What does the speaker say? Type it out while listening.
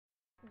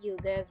You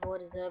guys,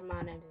 what is up?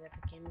 My name is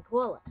African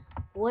Koala.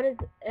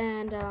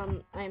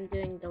 I'm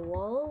doing the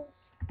walls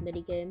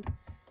mini game.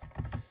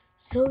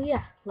 So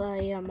yeah, I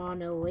am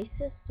on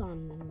Oasis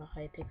on the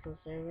Hypixel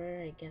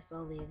server. I guess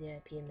I'll leave the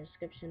IP in the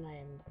description. I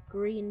am the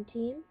green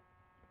team.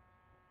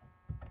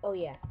 Oh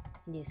yeah,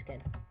 new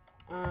skin.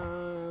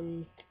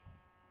 Um,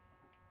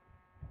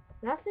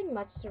 Nothing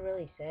much to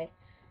really say.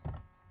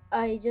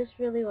 I just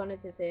really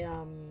wanted to say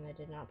I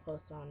did not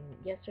post on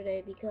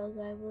yesterday because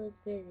I was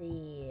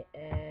busy,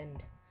 and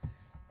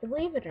to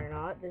believe it or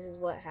not, this is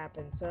what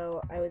happened.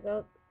 So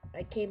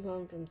I came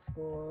home from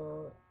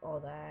school, all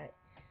that,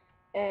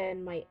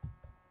 and my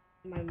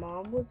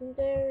mom wasn't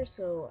there,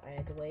 so I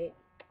had to wait.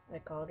 I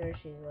called her,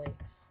 she's like,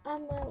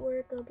 I'm at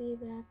work, I'll be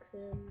back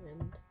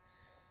soon,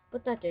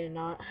 but that did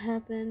not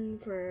happen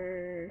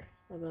for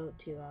about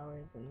 2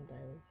 hours, and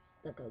I was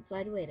stuck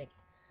outside waiting,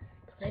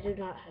 because I do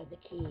not have the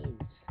keys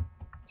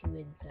to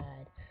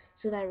inside,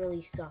 so that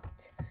really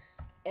sucked.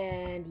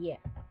 And yeah,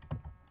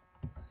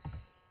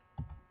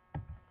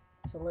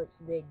 so let's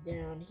dig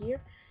down here.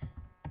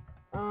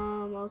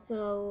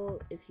 Also,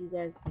 if you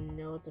guys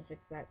know to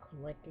fix that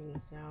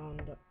clicking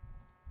sound,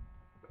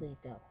 please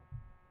don't,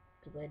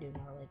 because I do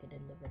not like it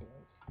in the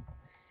videos.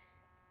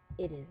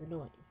 It is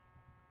annoying.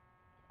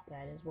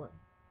 That is one.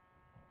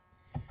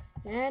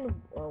 And,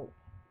 whoa,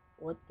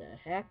 what the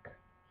heck?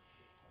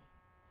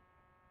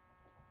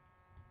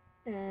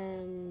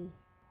 And,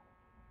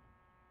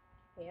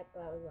 yep,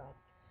 that was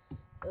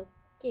off.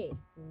 Okay,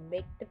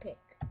 make the pick.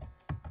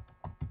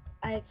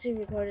 I actually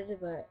recorded it,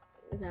 but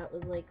that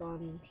was like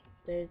on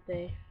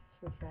Thursday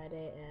for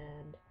Friday,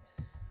 and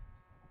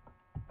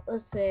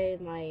let's say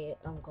my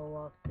uncle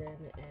walked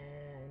in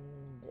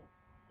and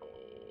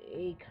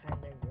he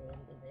kind of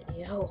ruined the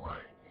video,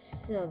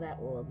 so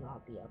that will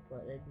not be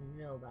uploaded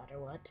no matter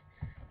what.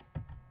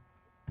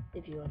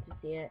 If you want to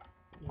see it,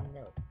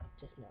 no,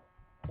 just no.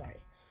 Sorry.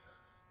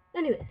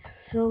 Anyways,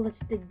 so let's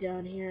dig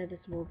down here. This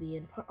will be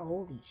in part.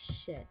 Holy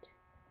shit.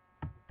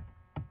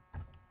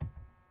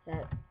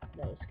 That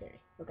was scary.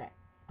 Okay.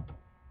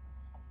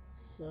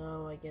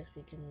 So I guess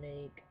we can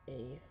make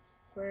a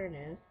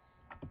furnace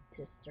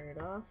to start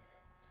off.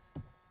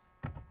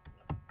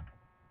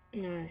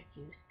 You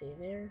stay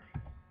there.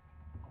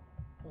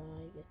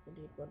 I guess I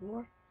need one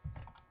more.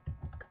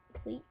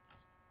 Complete.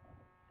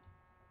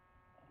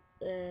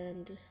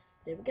 And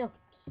there we go.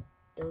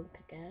 Stone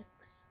pickaxe.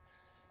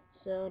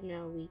 So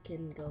now we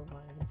can go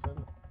mine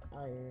some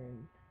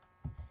iron.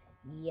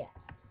 Yeah.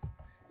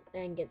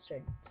 And get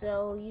started.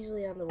 So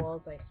usually on the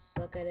walls I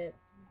suck at it,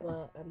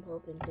 but I'm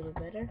hoping to do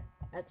better.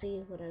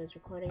 Actually, when I was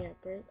recording at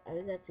first, I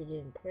was actually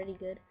doing pretty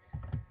good.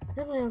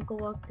 Then my uncle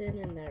walked in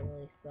and that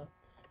really sucked.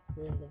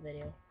 Ruined the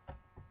video.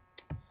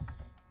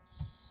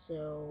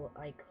 So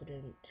I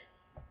couldn't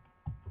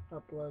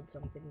upload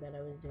something that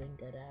I was doing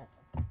good at.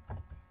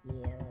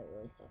 Yeah, that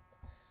really sucked.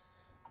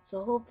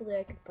 So hopefully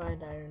I can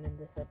find iron in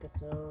this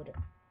episode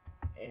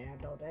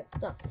and all that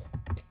stuff.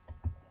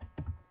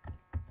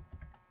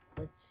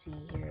 Let's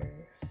see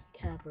here.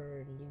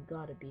 Cavern, you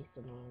gotta be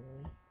some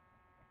iron.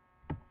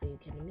 Are you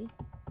kidding me?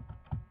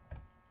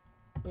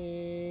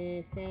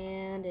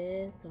 Sand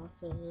is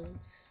awesome.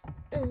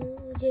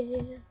 Oh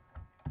yeah.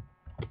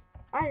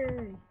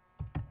 Iron.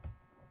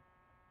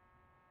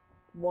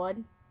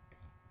 One.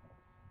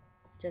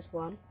 Just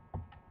one.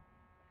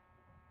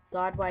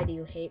 God, why do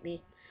you hate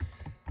me?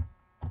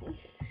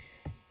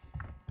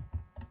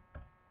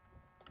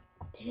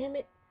 Damn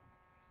it.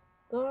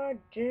 God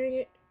dang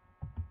it.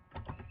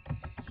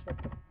 Shut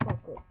the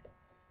fuck up.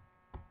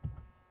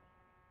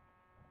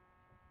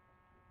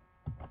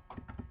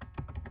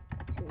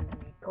 To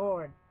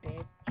record,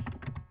 bitch.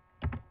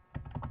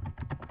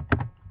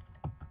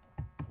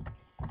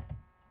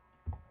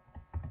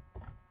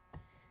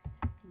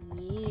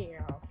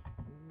 Yeah.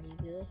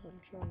 Nigga, I'm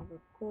trying to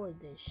record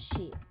this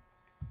shit.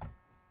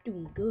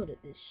 Doing good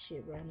at this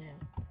shit right now.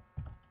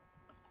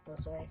 Oh,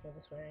 sorry for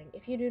the swearing.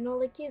 If you do not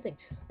like using,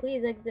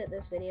 please exit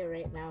this video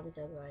right now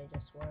because I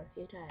just swore a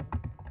few times.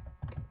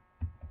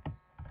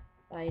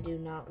 I do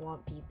not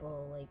want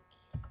people like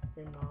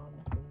their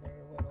moms when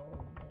they're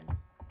little and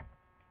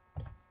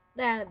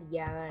that,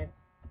 yeah,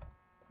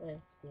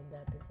 I've seen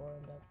that before,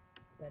 and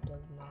that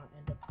does not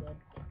end up good.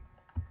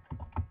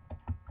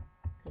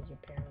 Because your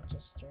parents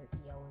just start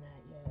yelling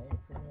at you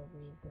for no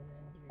reason,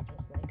 and you're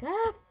just like,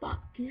 ah,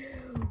 fuck you!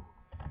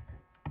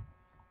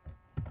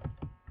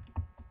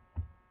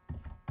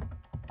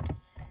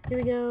 Here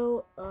we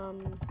go,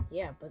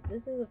 yeah, but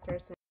this is the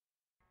first time.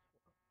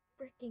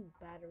 Freaking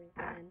batteries,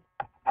 man.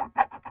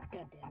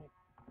 God damn it.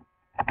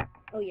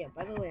 Oh yeah,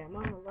 by the way, I'm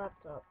on a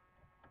laptop,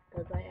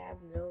 because I have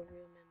no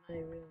room in my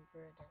room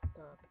for a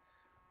desktop,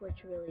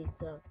 which really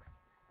sucks.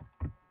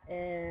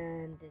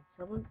 And did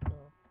someone?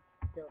 Oh,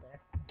 still there.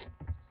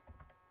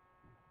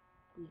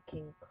 We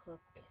can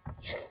cook.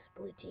 Yes,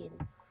 blue team.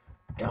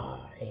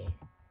 Die.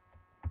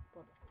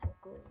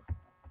 Motherfucker.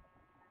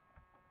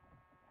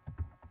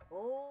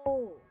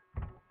 Oh,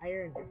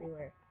 iron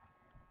everywhere.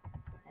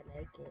 I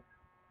like it.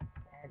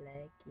 I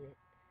like it.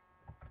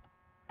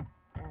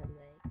 I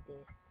like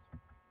this.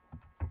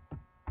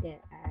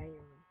 get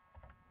iron.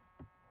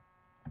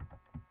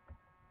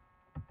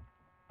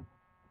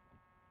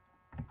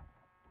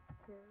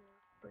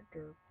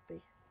 Derpy.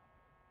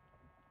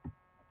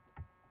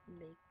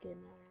 Make an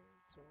iron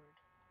sword.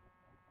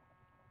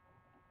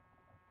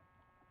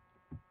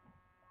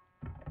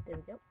 There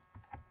we go.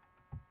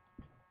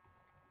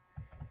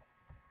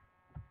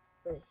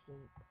 I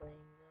hate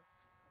playing this.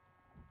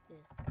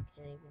 Yeah,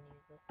 can't even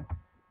use this.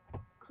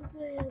 Cause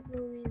I have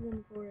no reason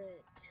for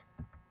it.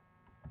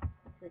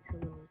 It's like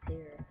someone was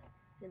here.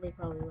 And they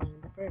probably went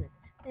in the furnace.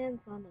 And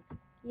Sonic.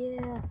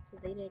 Yeah, so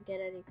they didn't get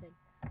anything.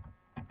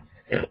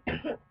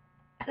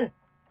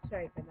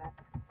 Sorry for that.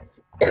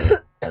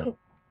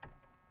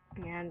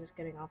 Yeah, I'm just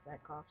getting off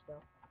that cough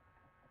still.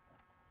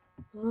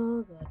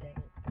 Oh, god dang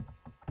it.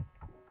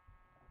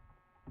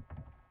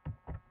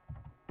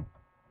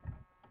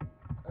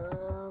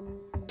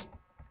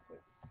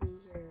 Let's see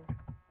here.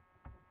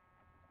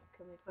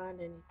 Can we find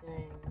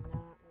anything?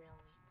 Not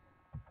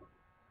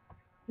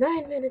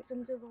really. 9 minutes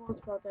until the wall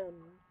spot down.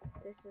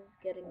 This is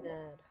getting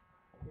bad.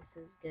 This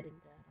is getting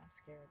bad. I'm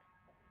scared.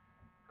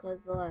 Because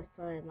the last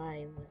time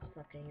I was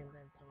sucking and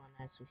then someone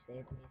actually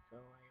saved me, so I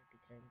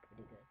became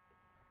pretty good.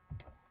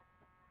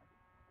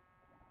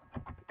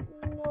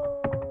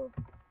 No!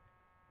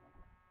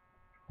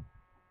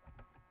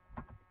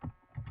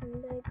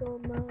 Lego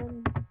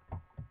man.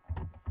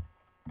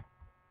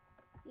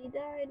 He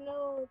died.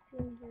 No, it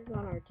seems he's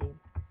on our team.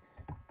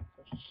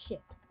 So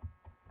shit.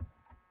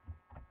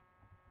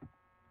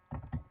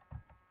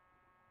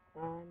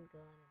 I'm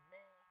gonna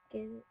make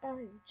it.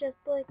 I'm just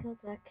because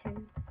I can.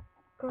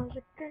 Cause I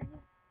can.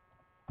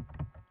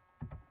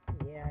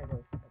 Yeah, I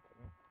really forgot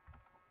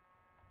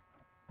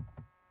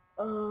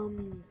the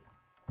name.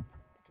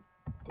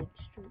 Dig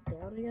straight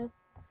down, I guess.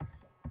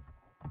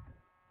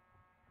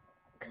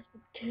 Cause we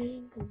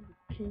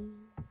can.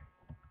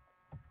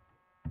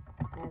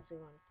 I actually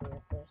want to stay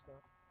up there, so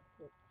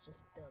let's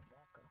just build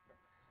back up.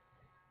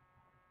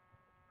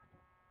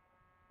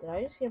 Did I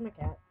just hear my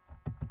cat?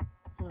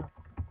 Oh,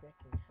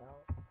 freaking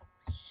hell.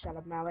 Shut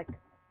up, Malik.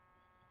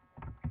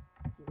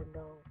 Even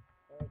though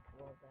I like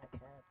love that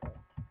cat, but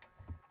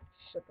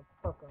shut the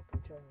fuck up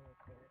and try to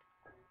record.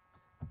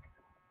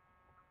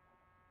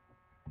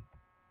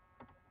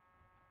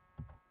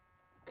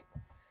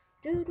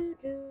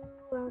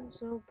 I'm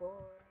so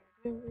bored.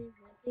 Really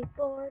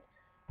bored.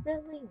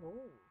 Really,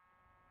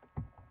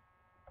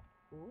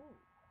 ooh.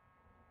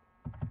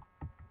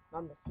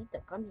 Mamacita,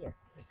 come here.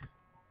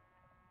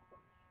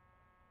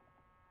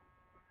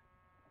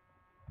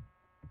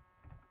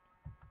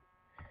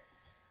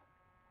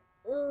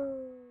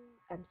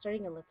 I'm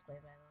starting a Let's Play,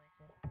 by the way,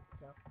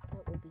 so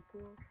that will be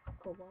cool.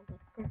 Koala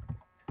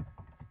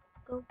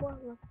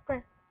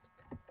Crest.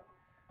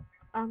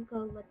 I'm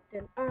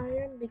collecting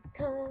iron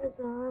because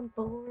I'm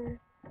bored.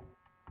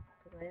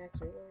 Because I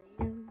actually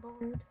really am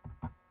bored.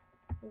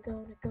 I'm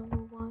gonna go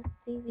watch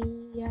TV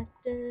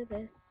after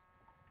this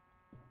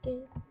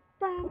game.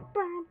 7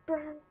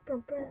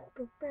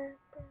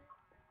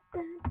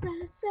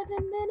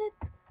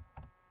 minutes.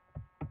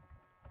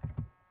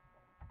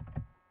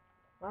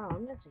 Wow,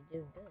 I'm actually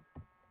doing good.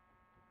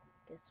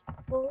 Guess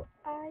full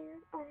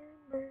iron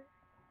armor.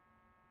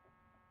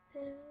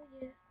 Hell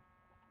yeah.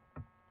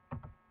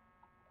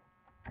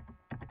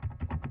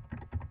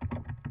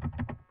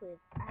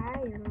 With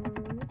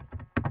iron.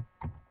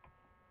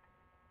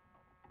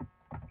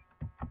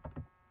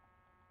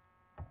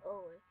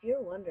 Oh, if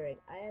you're wondering,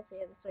 I actually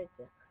had to start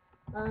this.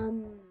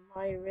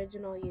 My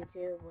original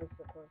YouTube was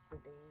supposed to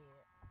be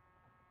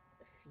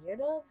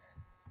Feared of,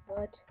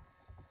 but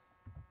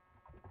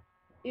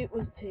it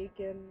was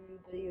taken,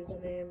 the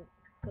username,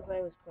 because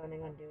I was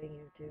planning on doing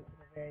YouTube from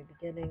the very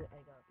beginning.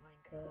 I got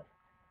Minecraft.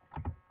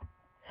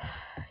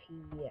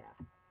 Yeah.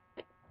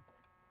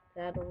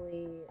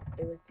 Sadly,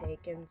 it was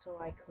taken, so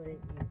I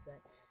couldn't use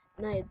that.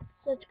 And I had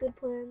such good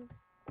plans.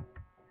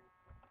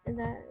 And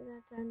that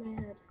time I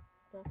had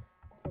stuff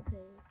to pay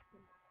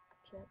and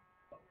shit.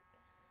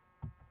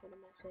 What am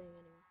I saying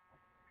anyway?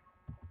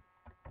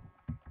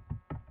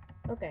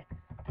 Okay,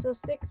 so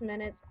 6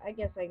 minutes. I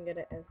guess I'm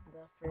gonna end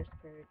the first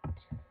part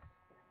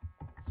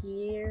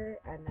here.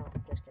 No,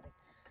 just kidding.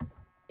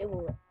 It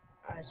will.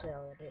 I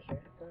shall end it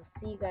here. So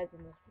see you guys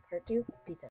in this part 2. Peace out.